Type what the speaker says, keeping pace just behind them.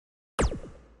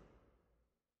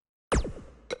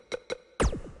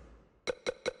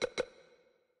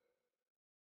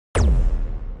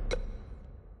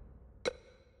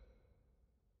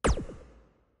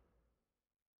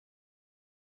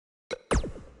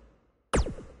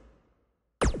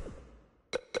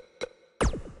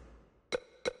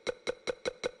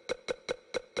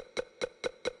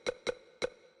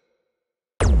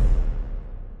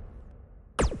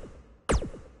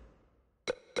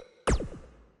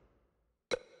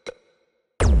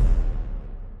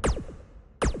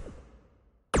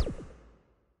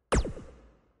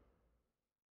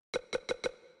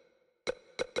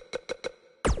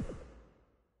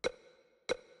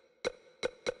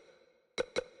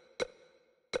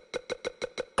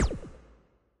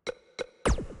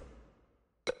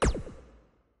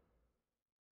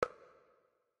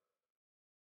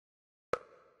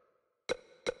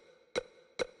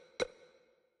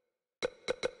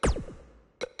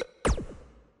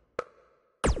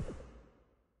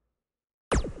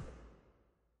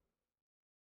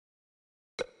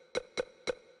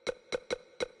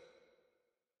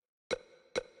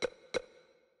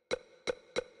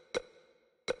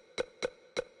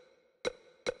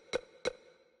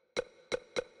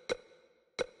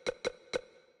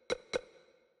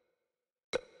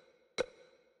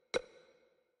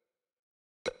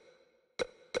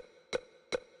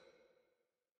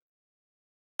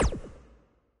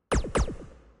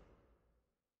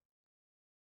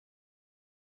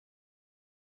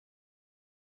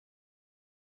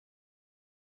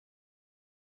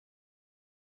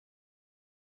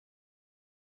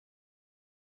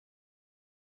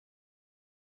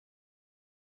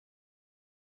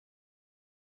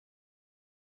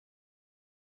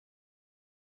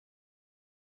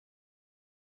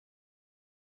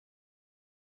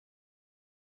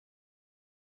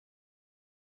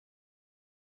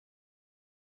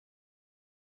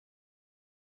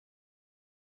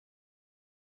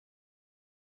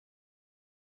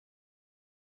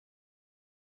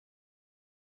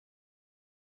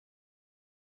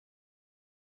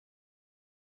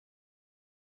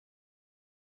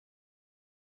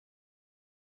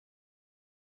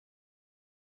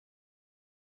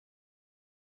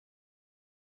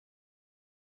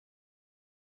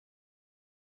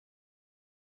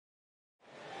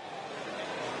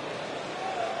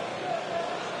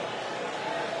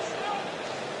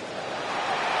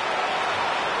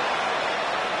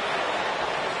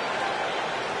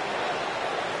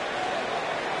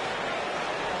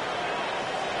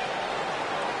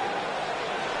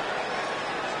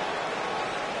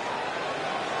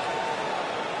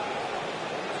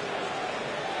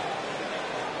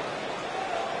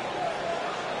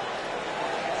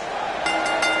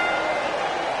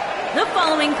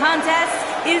following contest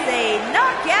is a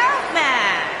knockout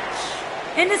match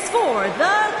and is for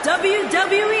the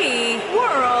WWE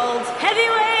World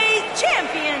Heavyweight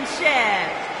Championship.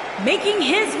 Making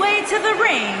his way to the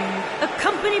ring,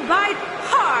 accompanied by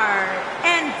Hart,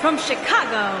 and from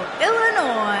Chicago,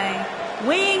 Illinois,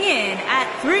 weighing in at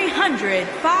 305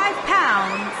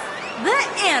 pounds,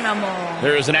 the Animal.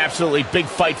 There is an absolutely big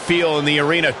fight feel in the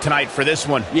arena tonight for this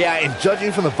one. Yeah, and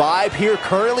judging from the vibe here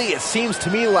currently, it seems to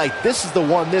me like this is the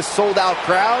one this sold-out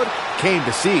crowd came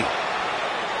to see.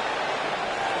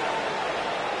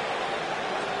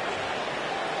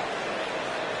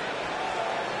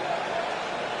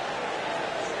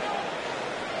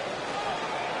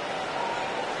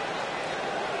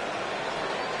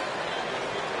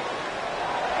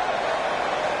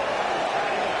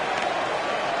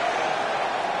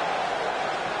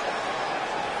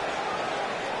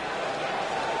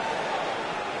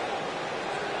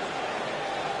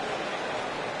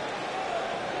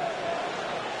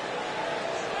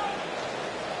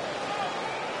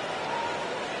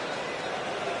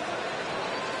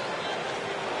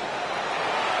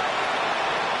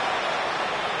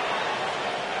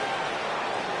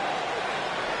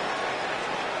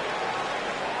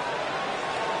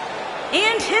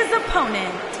 And his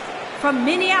opponent, from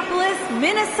Minneapolis,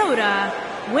 Minnesota,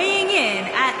 weighing in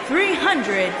at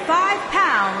 305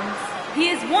 pounds, he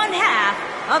is one half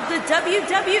of the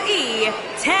WWE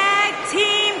Tag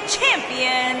Team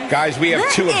Champion. Guys, we have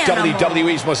two of Animal.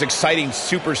 WWE's most exciting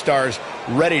superstars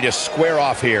ready to square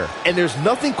off here. And there's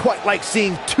nothing quite like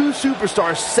seeing two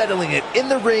superstars settling it in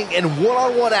the ring in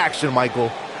one-on-one action, Michael.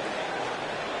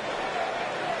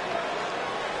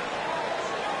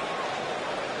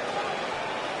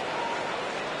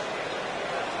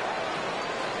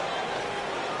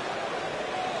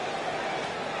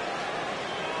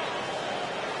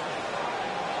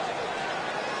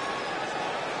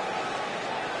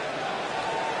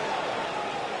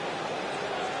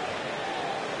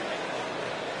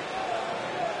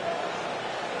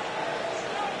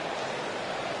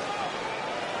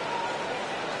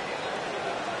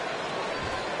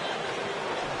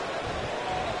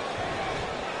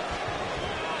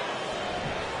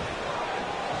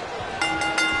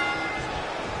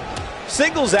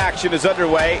 Singles action is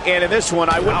underway, and in this one,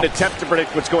 I wouldn't attempt to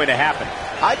predict what's going to happen.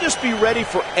 I'd just be ready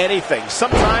for anything.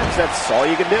 Sometimes that's all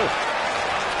you can do.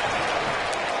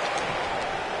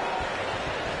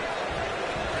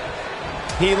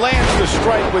 He lands the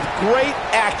strike with great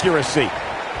accuracy.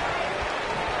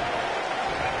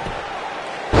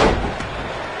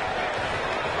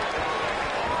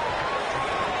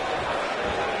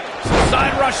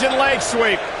 Side Russian leg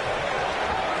sweep.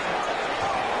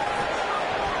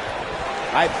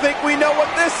 I think we know what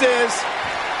this is.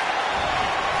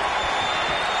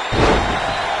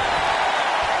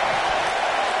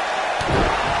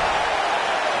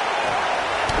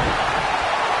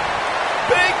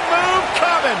 Big move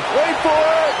coming. Wait for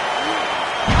it.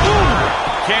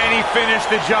 Can he finish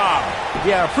the job?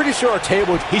 Yeah, I'm pretty sure our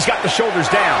table... He's got the shoulders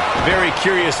down. Very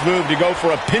curious move to go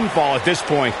for a pinfall at this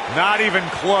point. Not even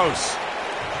close.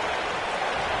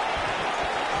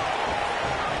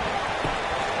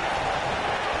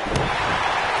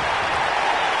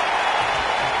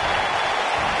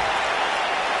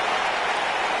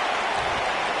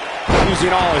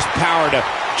 Using all his power to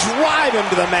drive him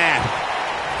to the mat.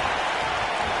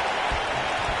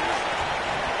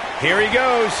 Here he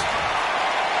goes.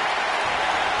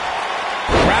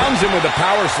 Grounds him with a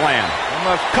power slam.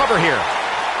 On the cover here.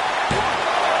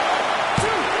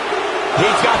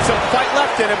 He's got some fight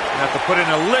left in him. Have to put in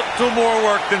a little more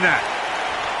work than that.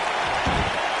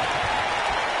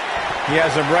 He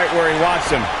has him right where he wants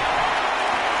him.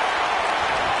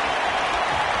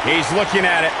 He's looking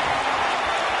at it.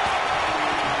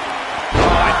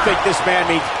 I think this man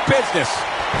means business.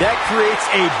 That creates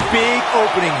a big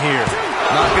opening here.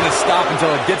 Not going to stop until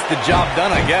it gets the job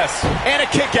done, I guess. And a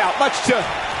kick out, much to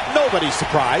nobody's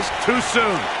surprise. Too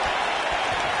soon.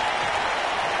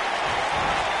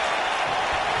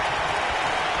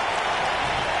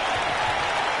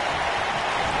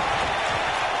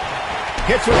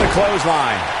 Hits with the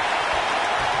clothesline.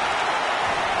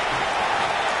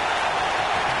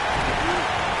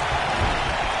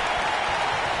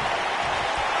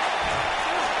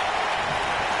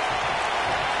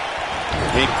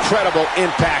 Incredible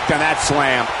impact on that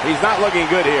slam. He's not looking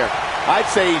good here. I'd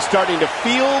say he's starting to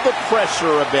feel the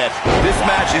pressure a bit. This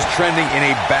match is trending in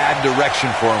a bad direction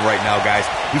for him right now, guys.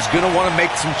 He's going to want to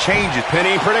make some changes.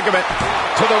 Pinning predicament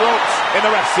to the ropes, and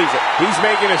the ref sees it. He's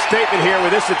making a statement here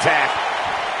with this attack.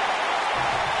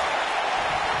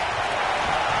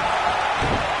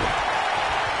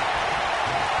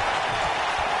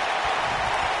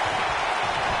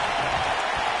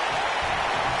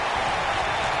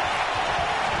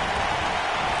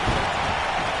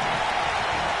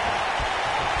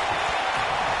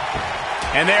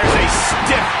 And there's a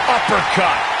stiff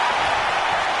uppercut.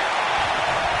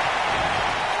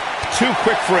 Too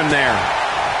quick for him there.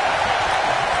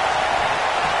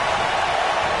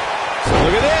 So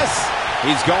look at this.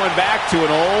 He's going back to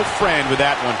an old friend with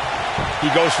that one. He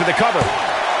goes for the cover.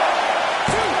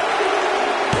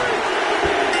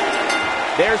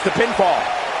 There's the pinfall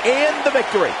and the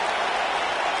victory.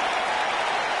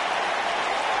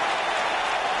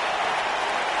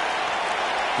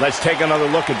 Let's take another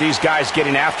look at these guys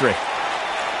getting after it.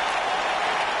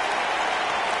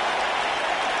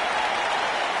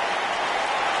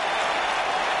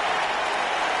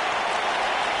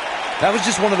 That was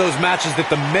just one of those matches that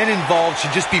the men involved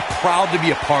should just be proud to be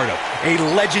a part of. A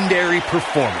legendary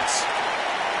performance.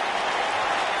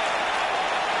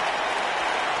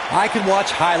 I could watch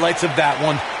highlights of that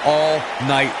one all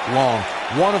night long.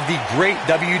 One of the great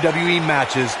WWE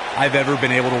matches I've ever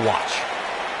been able to watch.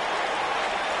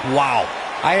 Wow.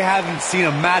 I haven't seen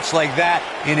a match like that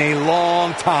in a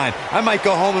long time. I might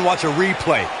go home and watch a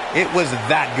replay. It was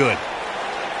that good.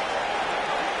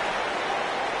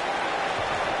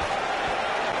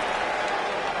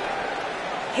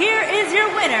 Here is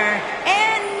your winner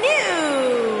and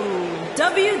new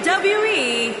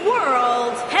WWE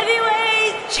World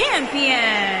Heavyweight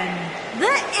Champion,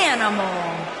 The Animal.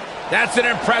 That's an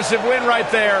impressive win right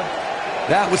there.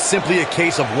 That was simply a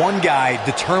case of one guy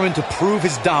determined to prove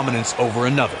his dominance over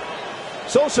another.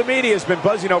 Social media has been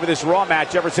buzzing over this Raw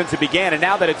match ever since it began, and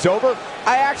now that it's over,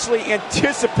 I actually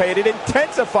anticipate it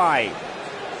intensifying.